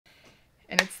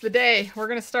And it's the day. We're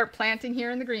going to start planting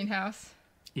here in the greenhouse.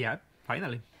 Yeah,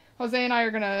 finally. Jose and I are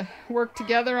going to work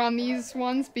together on these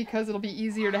ones because it'll be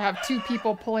easier to have two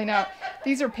people pulling out.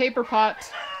 These are paper pot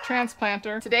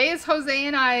transplanter. Today is Jose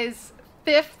and I's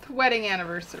 5th wedding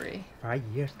anniversary. 5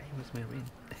 years, I was married.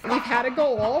 We've had a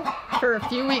goal for a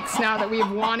few weeks now that we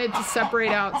have wanted to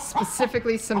separate out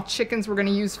specifically some chickens we're going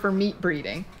to use for meat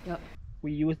breeding. Yep.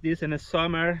 We use this in the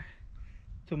summer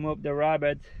to move the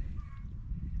rabbit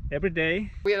every day.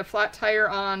 We had a flat tire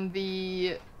on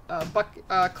the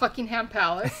Cluckingham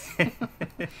Palace.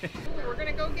 We're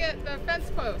gonna go get the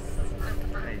fence posts.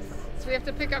 Nice. So we have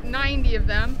to pick up 90 of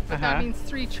them, but that means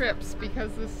 3 trips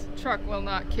because this truck will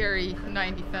not carry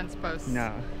 90 fence posts.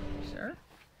 No. Sure?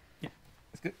 Yeah,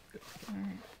 it's good. All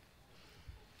right.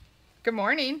 Good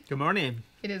morning. Good morning.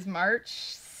 It is March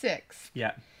 6th.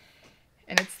 Yeah.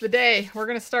 And it's the day. We're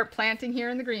gonna start planting here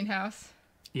in the greenhouse.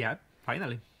 Yeah,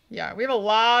 finally. Yeah, we have a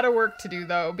lot of work to do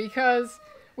though because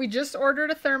we just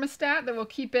ordered a thermostat that will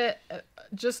keep it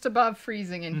just above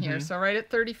freezing in here. So right at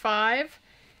 35.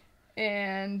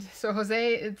 And so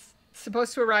Jose, it's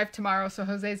supposed to arrive tomorrow. So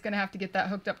Jose's going to have to get that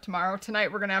hooked up tomorrow.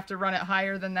 Tonight we're going to have to run it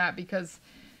higher than that because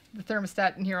the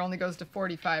thermostat in here only goes to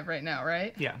 45 right now,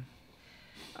 right? Yeah.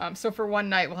 So for one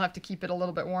night we'll have to keep it a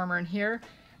little bit warmer in here.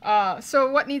 So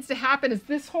what needs to happen is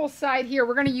this whole side here,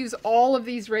 we're going to use all of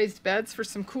these raised beds for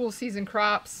some cool season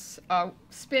crops,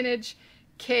 spinach,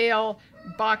 kale,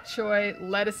 bok choy,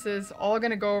 lettuces, all going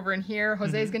to go over in here.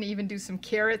 Jose's going to even do some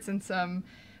carrots and some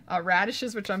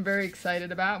radishes, which I'm very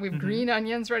excited about. We have green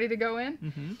onions ready to go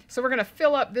in. So we're going to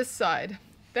fill up this side.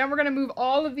 Then we're going to move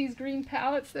all of these green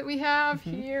pallets that we have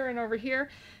here and over here.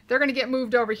 They're going to get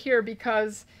moved over here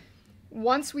because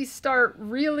once we start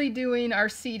really doing our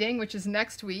seeding, which is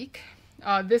next week,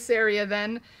 this area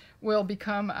then will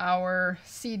become our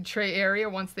seed tray area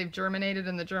once they've germinated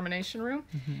in the germination room.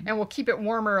 And we'll keep it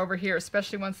warmer over here,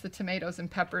 especially once the tomatoes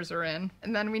and peppers are in.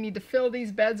 And then we need to fill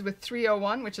these beds with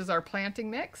 301, which is our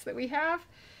planting mix that we have,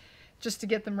 just to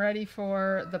get them ready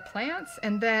for the plants.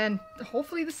 And then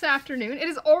hopefully this afternoon, it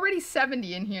is already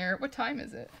 70 in here. What time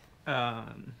is it?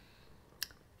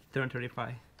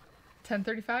 10:35.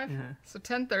 10:35? So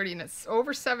 10:30, and it's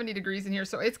over 70 degrees in here,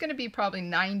 so it's going to be probably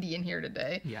 90 in here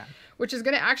today. Yeah. Which is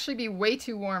going to actually be way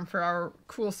too warm for our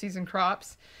cool season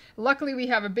crops. Luckily, we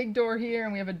have a big door here,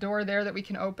 and we have a door there that we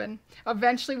can open.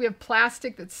 Eventually, we have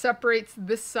plastic that separates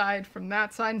this side from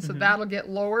that side, and so that'll get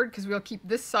lowered because we'll keep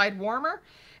this side warmer.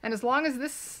 And as long as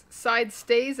this side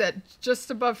stays at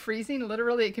just above freezing,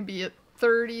 literally it can be at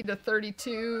 30 to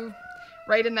 32.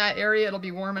 Right in that area, it'll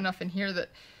be warm enough in here that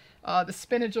the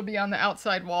spinach will be on the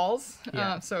outside walls,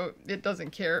 so it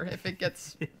doesn't care if it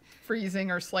gets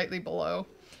freezing or slightly below.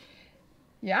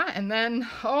 Yeah, and then,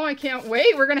 oh, I can't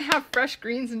wait. We're going to have fresh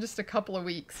greens in just a couple of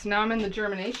weeks. Now I'm in the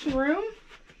germination room.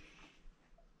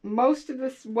 Most of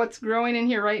this, what's growing in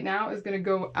here right now, is going to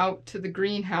go out to the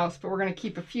greenhouse, but we're going to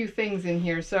keep a few things in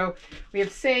here. So we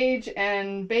have sage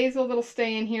and basil that'll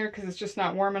stay in here because it's just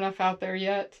not warm enough out there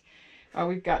yet.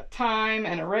 We've got thyme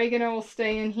and oregano will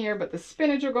stay in here, but the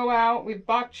spinach will go out. We've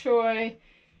bok choy.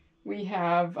 We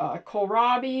have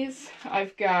kohlrabies.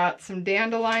 I've got some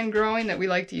dandelion growing that we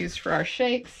like to use for our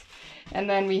shakes. And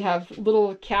then we have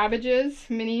little cabbages,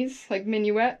 minis, like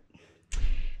minuet.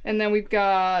 And then we've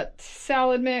got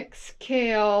salad mix,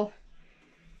 kale,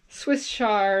 Swiss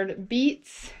chard,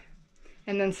 beets,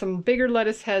 and then some bigger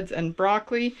lettuce heads and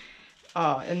broccoli.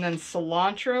 And then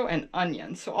cilantro and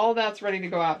onions. So all that's ready to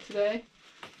go out today.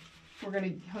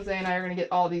 Jose and I are gonna get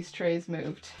all these trays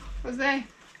moved. Jose,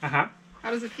 how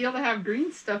does it feel to have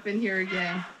green stuff in here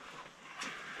again?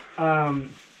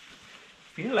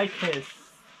 Feel like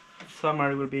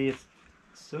summer will be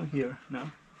soon here now.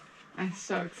 I'm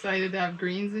so excited to have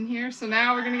greens in here. So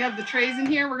now we're gonna have the trays in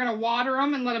here. We're gonna water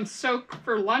them and let them soak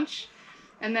for lunch.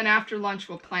 And then after lunch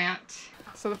we'll plant.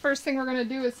 So the first thing we're going to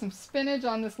do is some spinach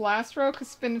on this last row because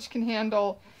spinach can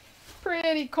handle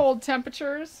pretty cold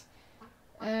temperatures.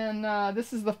 And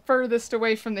this is the furthest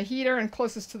away from the heater and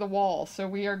closest to the wall. So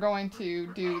we are going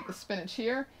to do the spinach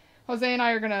here. Jose and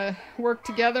I are going to work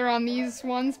together on these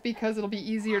ones because it'll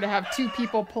be easier to have two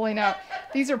people pulling out.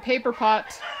 These are paper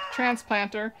pot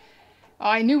transplanter.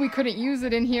 I knew we couldn't use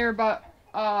it in here, but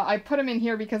I put them in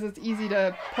here because it's easy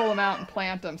to pull them out and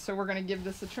plant them. So we're going to give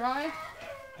this a try.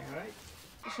 All right.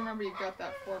 Just remember you've got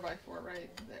that 4x4 right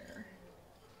there.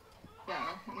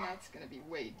 Yeah, and that's going to be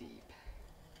way deep.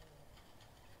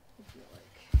 I feel like.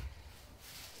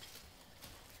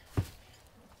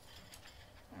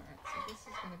 Alright, so this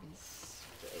is going to be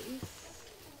space.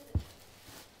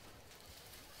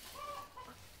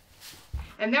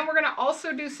 And then we're going to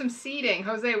also do some seeding.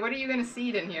 Jose, what are you going to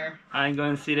seed in here? I'm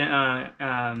going to seed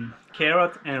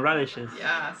carrot and radishes.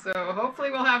 Yeah, so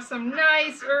hopefully we'll have some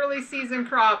nice early season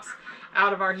crops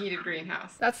out of our heated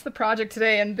greenhouse. That's the project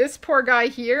today, and this poor guy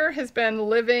here has been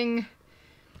living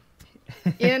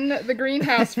in the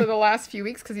greenhouse for the last few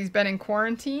weeks because he's been in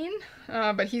quarantine,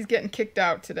 but he's getting kicked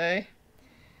out today.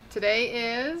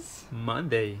 Today is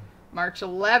Monday, March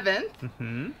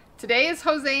 11th. Today is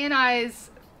Jose and I's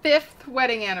 5th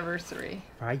wedding anniversary.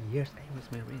 5 years. I was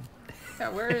my ring. Yeah,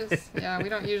 where is? Yeah, we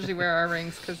don't usually wear our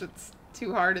rings because it's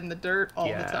too hard in the dirt all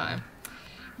the time.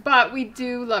 But we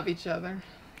do love each other.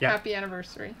 Yeah. Happy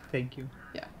anniversary. Thank you.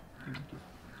 Yeah. Thank you.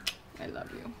 I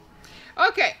love you.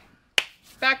 Okay,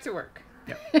 back to work.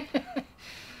 Yeah.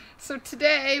 So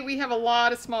today we have a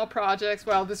lot of small projects.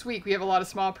 Well, this week we have a lot of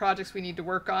small projects we need to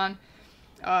work on.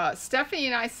 Stephanie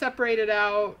and I separated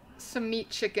out some meat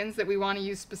chickens that we want to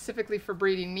use specifically for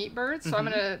breeding meat birds. So I'm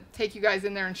going to take you guys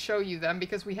in there and show you them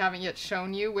because we haven't yet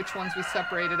shown you which ones we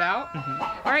separated out.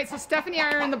 All right, so Stephanie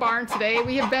and I are in the barn today.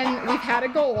 We've had a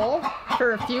goal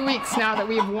for a few weeks now that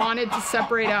we have wanted to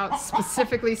separate out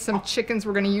specifically some chickens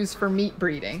we're going to use for meat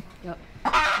breeding. Yep.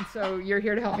 And so you're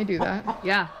here to help me do that.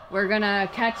 Yeah, we're going to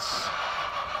catch,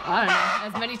 I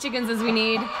don't know, as many chickens as we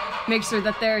need, make sure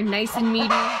that they're nice and meaty,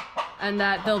 and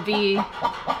that they'll be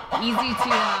easy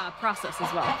to process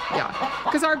as well. Yeah,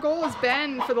 because our goal has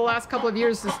been for the last couple of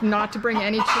years is not to bring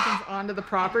any chickens onto the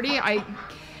property. I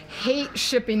hate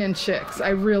shipping in chicks. I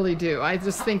really do. I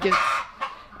just think it's,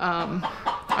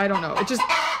 I don't know.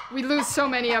 We lose so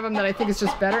many of them that I think it's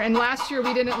just better. And last year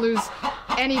we didn't lose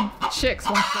any chicks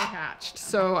once they hatched.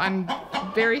 So I'm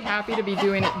very happy to be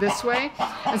doing it this way.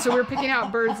 And so we're picking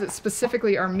out birds that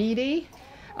specifically are meaty.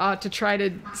 To try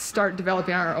to start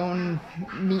developing our own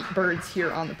meat birds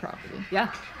here on the property.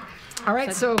 Yeah. All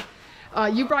right, so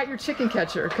you brought your chicken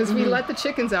catcher because we let the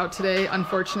chickens out today,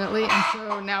 unfortunately, and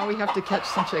so now we have to catch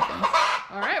some chickens.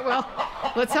 All right, well,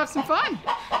 let's have some fun.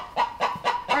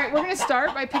 All right, we're going to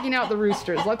start by picking out the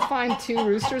roosters. Let's find 2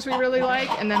 roosters we really like,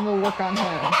 and then we'll work on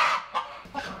home.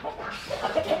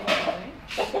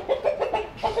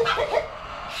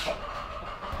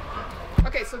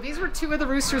 Okay, so these were 2 of the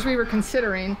roosters we were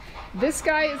considering. This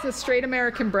guy is a straight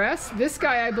American breast. This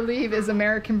guy, I believe, is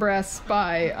American breast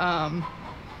by,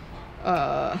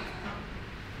 what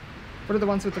are the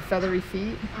ones with the feathery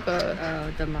feet?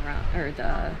 Oh,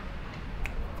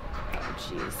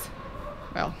 jeez.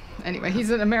 Well, anyway, he's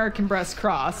an American breast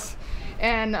cross.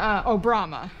 And,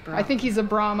 Brahma. I think he's a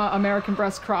Brahma American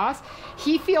breast cross.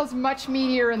 He feels much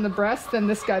meatier in the breast than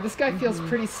this guy. This guy feels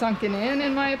pretty sunken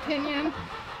in my opinion.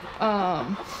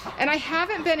 And I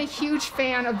haven't been a huge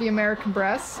fan of the American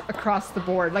breasts across the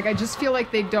board. Like, I just feel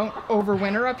like they don't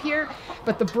overwinter up here,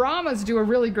 but the Brahmas do a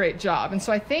really great job. And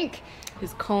so I think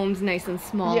his comb's nice and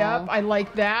small. Yep, I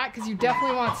like that because you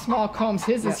definitely want small combs.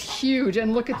 His is huge,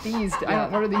 and look at these. I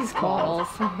don't. What are these called?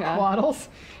 Wattles. Yeah. Wattles.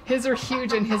 His are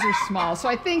huge and his are small. So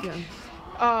I think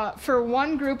for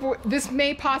one group, this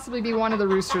may possibly be one of the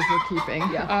roosters we're keeping.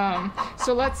 Yeah.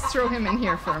 So let's throw him in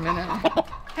here for a minute.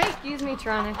 Hey, excuse me,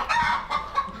 Tronic.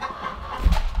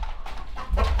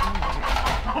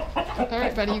 All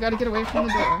right, buddy, you got to get away from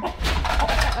the door.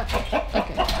 Okay.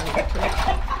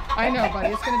 I know, buddy.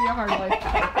 It's going to be a hard life.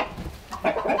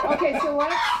 Okay, so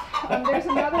let's. There's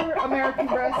another American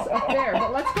breast up there,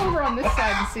 but let's go over on this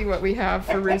side and see what we have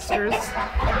for roosters. Okay.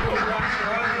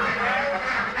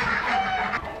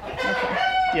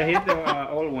 Yeah, he's the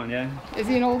old one. Yeah. Is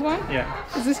he an old one? Yeah.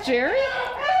 Is this Jerry?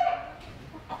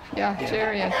 Yeah,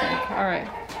 Jerry, I think. All right.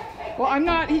 Well, I'm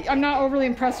not overly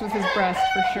impressed with his breast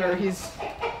for sure. He's.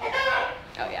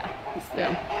 Oh yeah. He's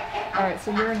thin. Yeah. All right,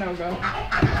 so you're a no-go.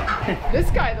 This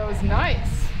guy though is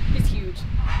nice. He's huge.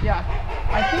 Yeah,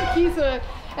 I think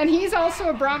he's also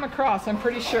a Brahma cross. I'm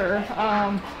pretty sure.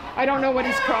 I don't know what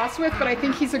he's crossed with, but I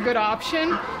think he's a good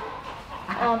option.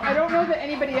 I don't know that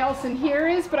anybody else in here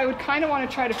is, but I would kind of want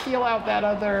to try to feel out that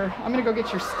other. I'm gonna go get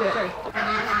your stick.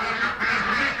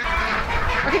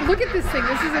 Okay, look at this thing.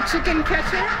 This is a chicken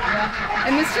catcher. Yeah.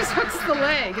 And this just hooks the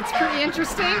leg. It's pretty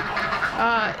interesting.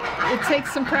 It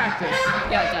takes some practice.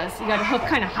 Yeah, it does. You got to hook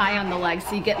kind of high on the leg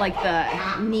so you get like the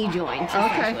knee joint.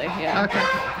 Okay. Yeah. Okay.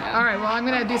 Yeah. All right. Well, I'm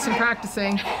gonna do some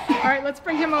practicing. All right. Let's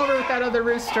bring him over with that other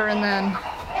rooster, and then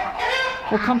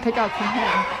we'll come pick out some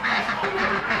hens.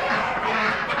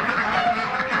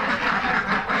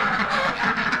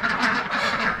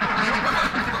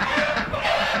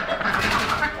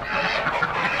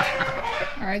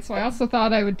 All right, so I also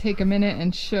thought I would take a minute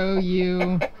and show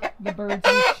you the birds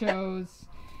we chose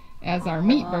as our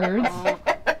meat birds.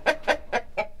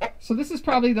 So this is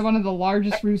probably one of the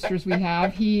largest roosters we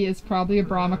have. He is probably a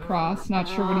Brahma cross. Not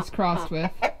sure what he's crossed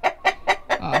with.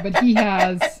 But he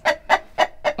has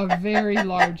a very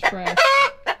large breast.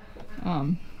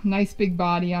 Nice big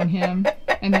body on him.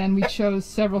 And then we chose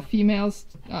several females,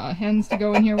 hens to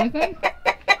go in here with him.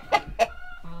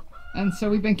 And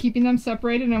so we've been keeping them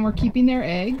separated, and we're keeping their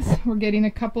eggs. We're getting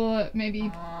a couple,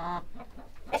 maybe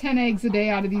 10 eggs a day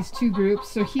out of these two groups.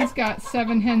 So he's got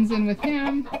 7 hens in with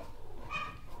him.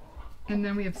 And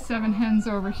then we have 7 hens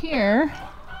over here,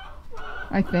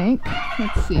 I think.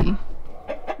 Let's see.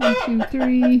 1, 2,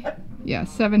 3. Yeah,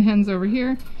 7 hens over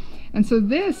here. And so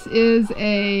this is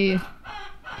a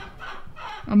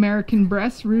American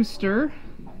breast rooster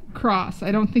cross.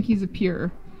 I don't think he's a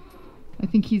pure. I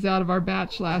think he's out of our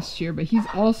batch last year, but he's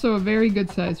also a very good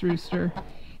sized rooster.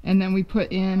 And then we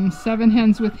put in 7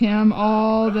 hens with him,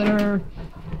 all that are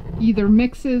either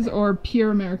mixes or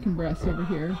pure American breasts over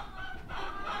here.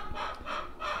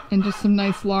 And just some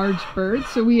nice large birds.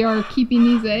 So we are keeping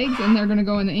these eggs, and they're going to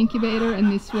go in the incubator, and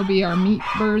this will be our meat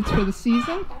birds for the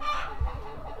season.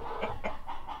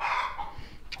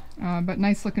 But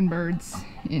nice looking birds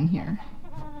in here.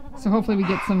 So hopefully we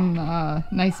get some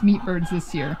nice meat birds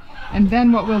this year. And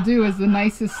then what we'll do is the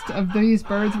nicest of these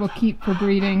birds we'll keep for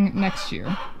breeding next year.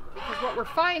 Because what we're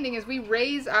finding is we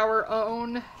raise our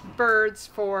own birds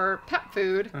for pet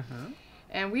food,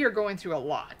 and we are going through a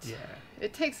lot. Yeah.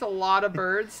 It takes a lot of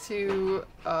birds to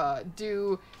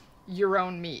do your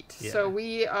own meat. Yeah. So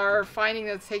we are finding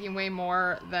that it's taking way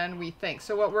more than we think.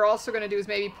 So what we're also going to do is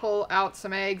maybe pull out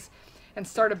some eggs and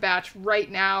start a batch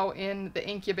right now in the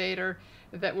incubator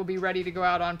that will be ready to go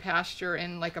out on pasture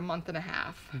in like a month and a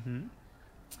half,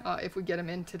 if we get them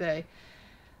in today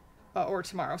or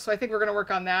tomorrow. So I think we're going to work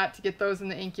on that to get those in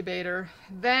the incubator.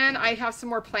 Then I have some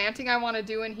more planting I want to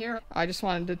do in here. I just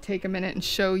wanted to take a minute and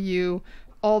show you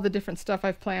all the different stuff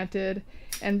I've planted.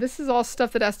 And this is all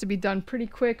stuff that has to be done pretty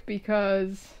quick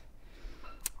because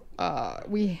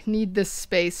we need this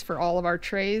space for all of our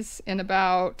trays in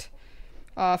about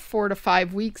 4 to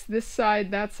 5 weeks. This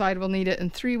side, that side will need it in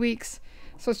 3 weeks.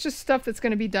 So it's just stuff that's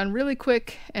going to be done really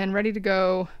quick and ready to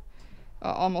go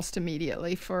almost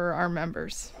immediately for our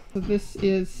members. So this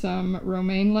is some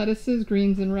romaine lettuces,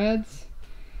 greens and reds.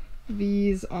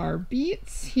 These are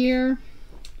beets here.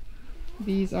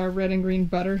 These are red and green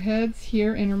butterheads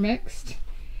here intermixed.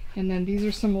 And then these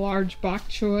are some large bok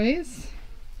choys,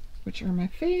 which are my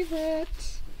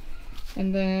favorite.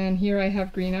 And then here I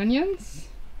have green onions.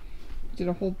 Did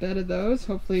a whole bed of those.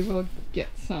 Hopefully we'll get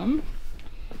some.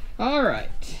 All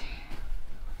right.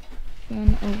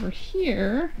 Then over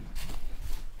here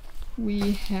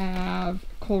we have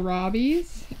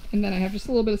kohlrabies, and then I have just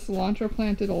a little bit of cilantro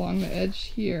planted along the edge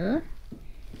here.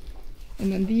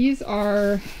 And then these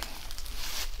are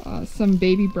some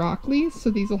baby broccolis, so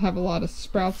these will have a lot of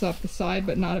sprouts off the side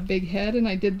but not a big head, and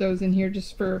I did those in here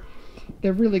just for,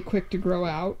 they're really quick to grow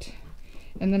out.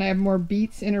 And then I have more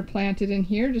beets interplanted in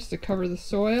here just to cover the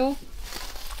soil.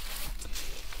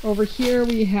 Over here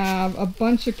we have a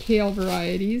bunch of kale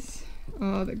varieties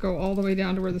that go all the way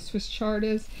down to where the Swiss chard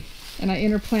is. And I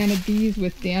interplanted these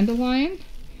with dandelion.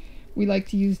 We like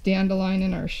to use dandelion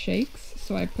in our shakes,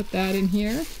 so I put that in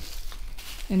here.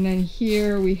 And then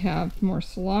here we have more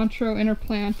cilantro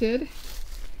interplanted,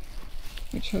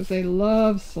 which Jose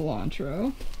loves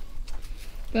cilantro.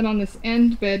 Then on this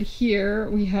end bed here,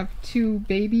 we have 2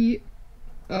 baby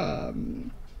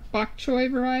bok choy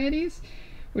varieties,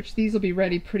 which these will be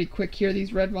ready pretty quick here.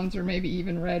 These red ones are maybe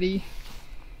even ready.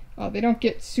 They don't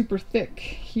get super thick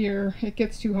here. It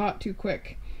gets too hot too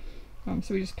quick.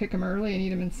 So we just pick them early and eat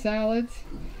them in salads.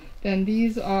 Then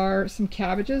these are some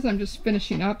cabbages I'm just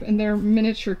finishing up, and they're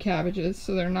miniature cabbages,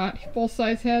 so they're not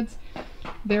full-size heads.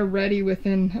 They're ready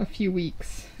within a few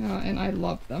weeks, and I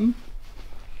love them.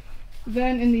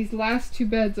 Then in these last 2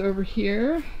 beds over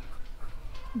here,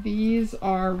 these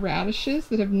are radishes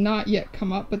that have not yet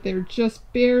come up, but they're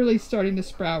just barely starting to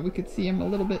sprout. We could see them a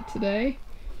little bit today.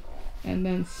 And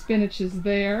then spinach is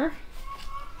there.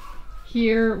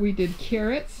 Here we did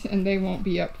carrots, and they won't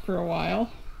be up for a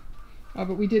while.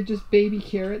 But we did just baby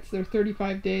carrots. They're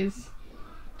 35 days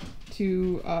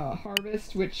to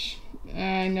harvest, which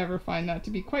I never find that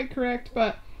to be quite correct,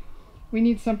 but we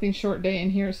need something short day in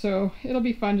here, so it'll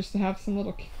be fun just to have some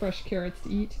little fresh carrots to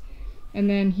eat. And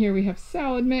then here we have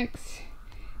salad mix,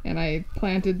 and I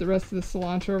planted the rest of the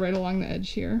cilantro right along the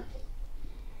edge here.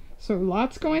 So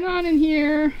lots going on in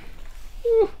here.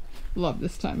 Whew, love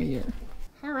this time of year.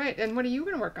 All right, and what are you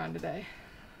going to work on today?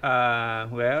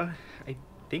 Well, I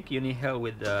think you need help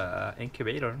with the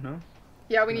incubator, no?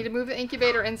 Yeah, we need to move the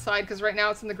incubator inside because right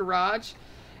now it's in the garage,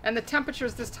 and the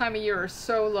temperatures this time of year are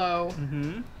so low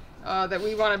that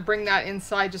we want to bring that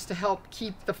inside just to help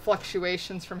keep the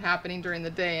fluctuations from happening during the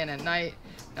day and at night.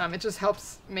 It just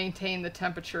helps maintain the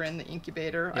temperature in the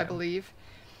incubator, I believe.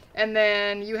 And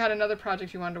then you had another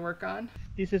project you wanted to work on.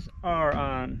 This is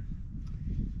our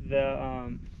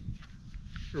the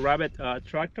rabbit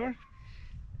tractor.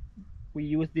 We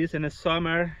use this in the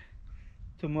summer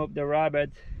to move the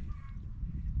rabbit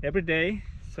every day.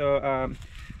 So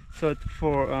so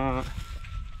for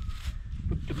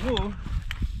to move,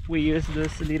 we use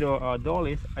this little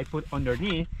dollies I put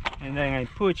underneath, and then I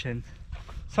push it.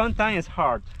 Sometimes it's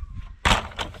hard.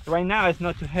 Right now it's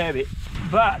not too heavy,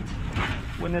 but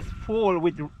when it's full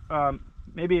with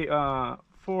maybe 4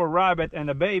 rabbits and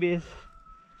the babies,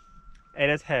 it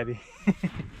is heavy.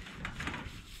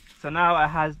 So now I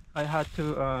had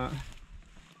to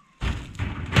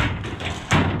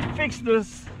fix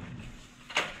this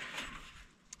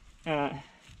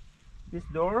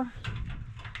door,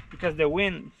 because the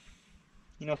wind,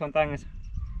 you know, sometimes it's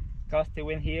gusty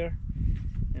wind here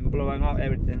and blowing out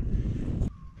everything.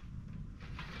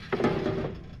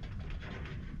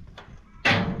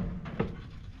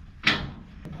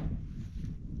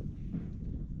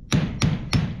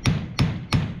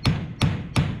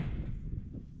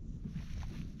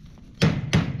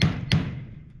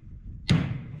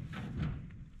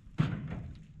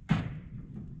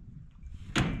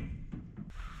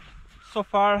 So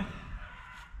far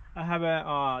I have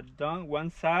done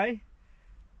one side,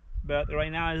 but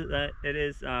right now it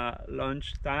is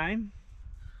lunch time,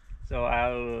 so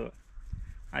I'm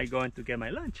going to get my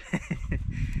lunch.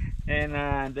 And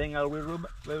then I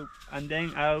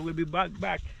will be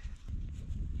back.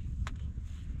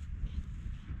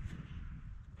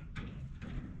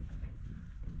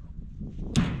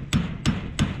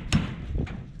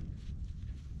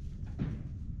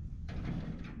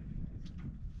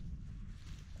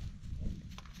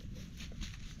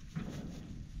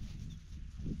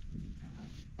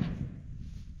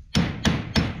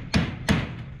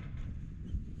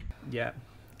 Yeah,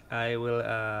 I will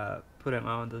put them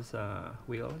on those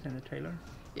wheels in the trailer.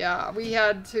 Yeah, we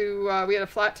had a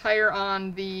flat tire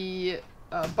on the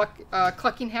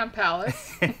Cluckingham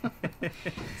Palace.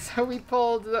 So we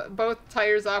pulled both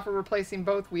tires off. We're replacing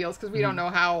both wheels because we don't know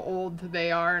how old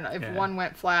they are, and if one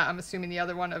went flat, I'm assuming the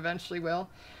other one eventually will.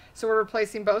 So we're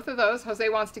replacing both of those. Jose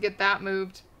wants to get that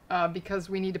moved because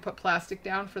we need to put plastic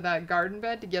down for that garden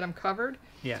bed to get them covered.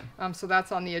 Yeah. So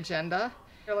that's on the agenda.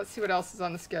 Here, let's see what else is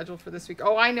on the schedule for this week.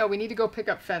 Oh, I know. We need to go pick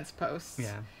up fence posts.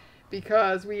 Yeah.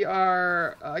 Because we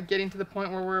are getting to the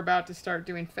point where we're about to start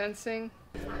doing fencing.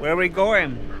 Where are we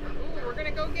going? Ooh, we're going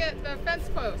to go get the fence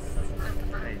posts.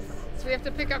 Nice. So we have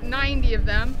to pick up 90 of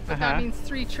them, but that means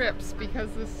 3 trips because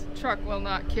this truck will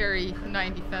not carry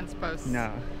 90 fence posts.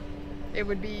 No. It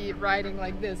would be riding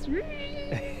like this, which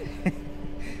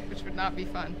would not be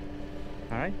fun.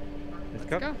 All right, let's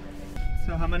go.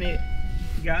 So how many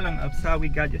gallons of sap we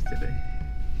got yesterday?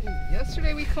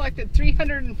 Yesterday we collected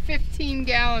 315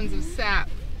 gallons of sap.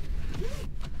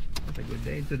 That's a good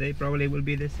day. Today probably will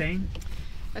be the same.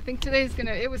 I think today's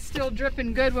it was still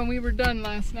dripping good when we were done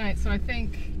last night, so I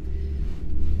think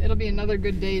it'll be another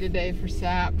good day today for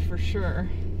sap for sure.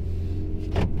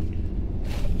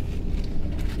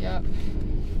 Yep.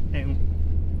 And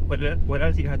what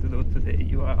else you have to do today?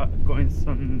 You are going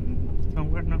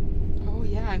somewhere now? Oh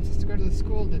yeah, I'm supposed to go to the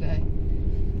school today.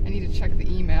 I need to check the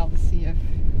email to see if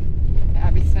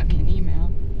Abby sent me an email.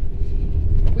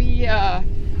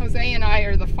 Jose and I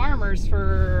are the farmers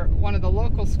for one of the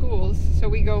local schools, so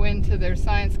we go into their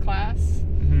science class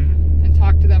and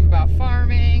talk to them about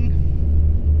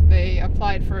farming. They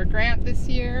applied for a grant this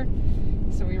year,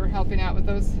 so we were helping out with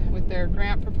their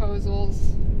grant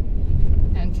proposals.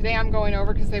 And today I'm going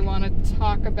over because they want to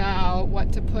talk about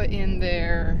what to put in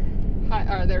their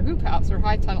hoop house or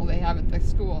high tunnel they have at the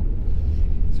school.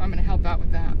 So I'm going to help out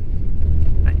with that.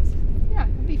 Nice. Yeah,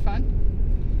 it'll be fun.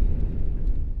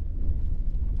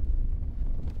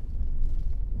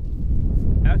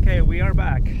 Okay, we are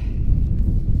back.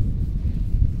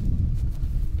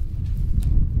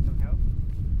 Some help?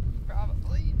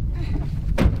 Probably.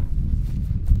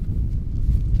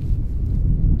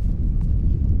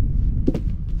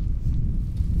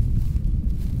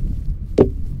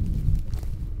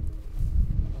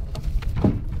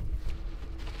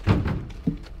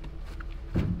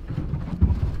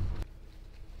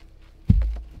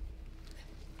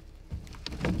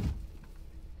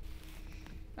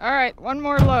 All right, one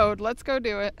more load. Let's go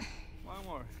do it. One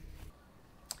more.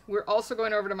 We're also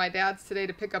going over to my dad's today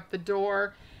to pick up the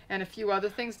door and a few other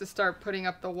things to start putting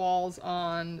up the walls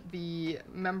on the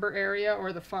member area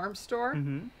or the farm store.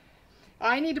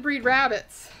 I need to breed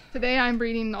rabbits. Today I'm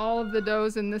breeding all of the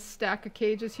does in this stack of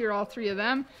cages here, all 3 of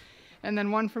them. And then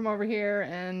one from over here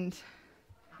and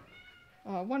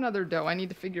one other doe. I need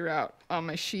to figure out on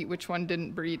my sheet which one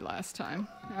didn't breed last time.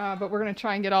 But we're gonna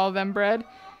try and get all of them bred.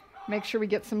 Make sure we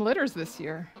get some litters this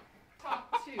year.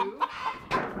 Top 2,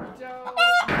 doe,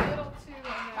 middle 2, and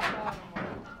that bottom one.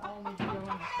 All need to go in the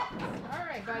box. All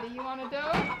right, buddy, you want a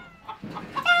doe?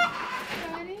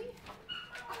 Buddy?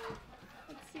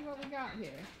 Let's see what we got here.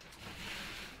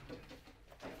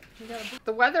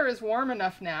 The weather is warm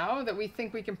enough now that we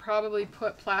think we can probably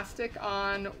put plastic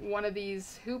on one of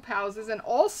these hoop houses. And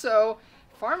also,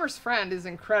 Farmer's Friend is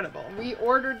incredible. We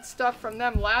ordered stuff from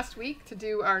them last week to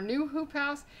do our new hoop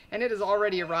house, and it has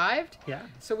already arrived. Yeah.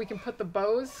 So we can put the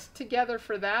bows together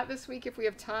for that this week if we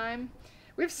have time.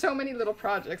 We have so many little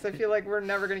projects. I feel like we're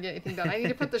never going to get anything done. I need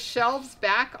to put the shelves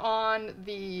back on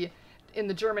in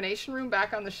the germination room,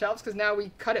 back on the shelves, because now we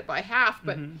cut it by half.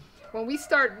 But when we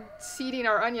start seeding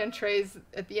our onion trays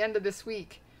at the end of this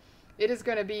week, it is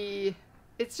going to be,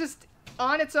 it's just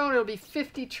on its own, it'll be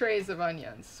 50 trays of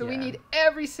onions. So we need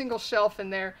every single shelf in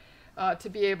there to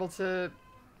be able to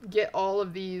get all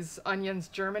of these onions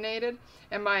germinated.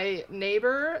 And my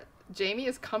neighbor, Jamie,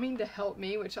 is coming to help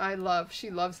me, which I love. She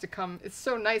loves to come. It's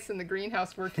so nice in the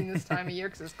greenhouse working this time of year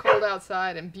because it's cold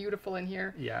outside and beautiful in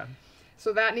here. Yeah.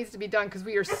 So that needs to be done because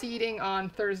we are seeding on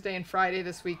Thursday and Friday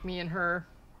this week, me and her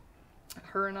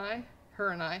and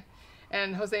I,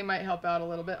 and Jose might help out a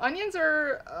little bit. Onions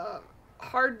are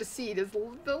hard to seed. Is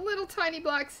the little tiny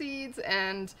black seeds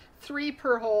and 3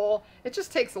 per hole. It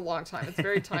just takes a long time. It's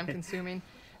very time consuming.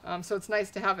 So it's nice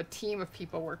to have a team of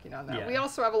people working on that. Yeah. We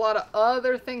also have a lot of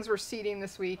other things we're seeding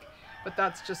this week, but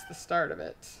that's just the start of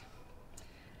it.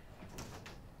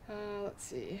 Let's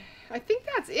see. I think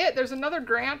that's it. There's another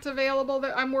grant available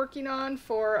that I'm working on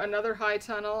for another high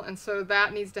tunnel, and so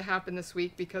that needs to happen this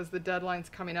week because the deadline's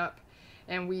coming up.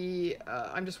 And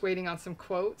I'm just waiting on some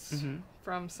quotes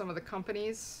from some of the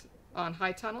companies on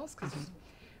high tunnels because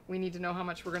we need to know how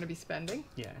much we're going to be spending.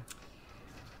 Yeah.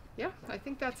 Yeah, I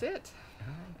think that's it.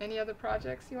 Any other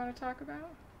projects you want to talk about?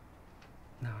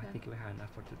 No, I think we have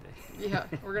enough for today. Yeah,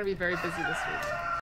 we're going to be very busy this week.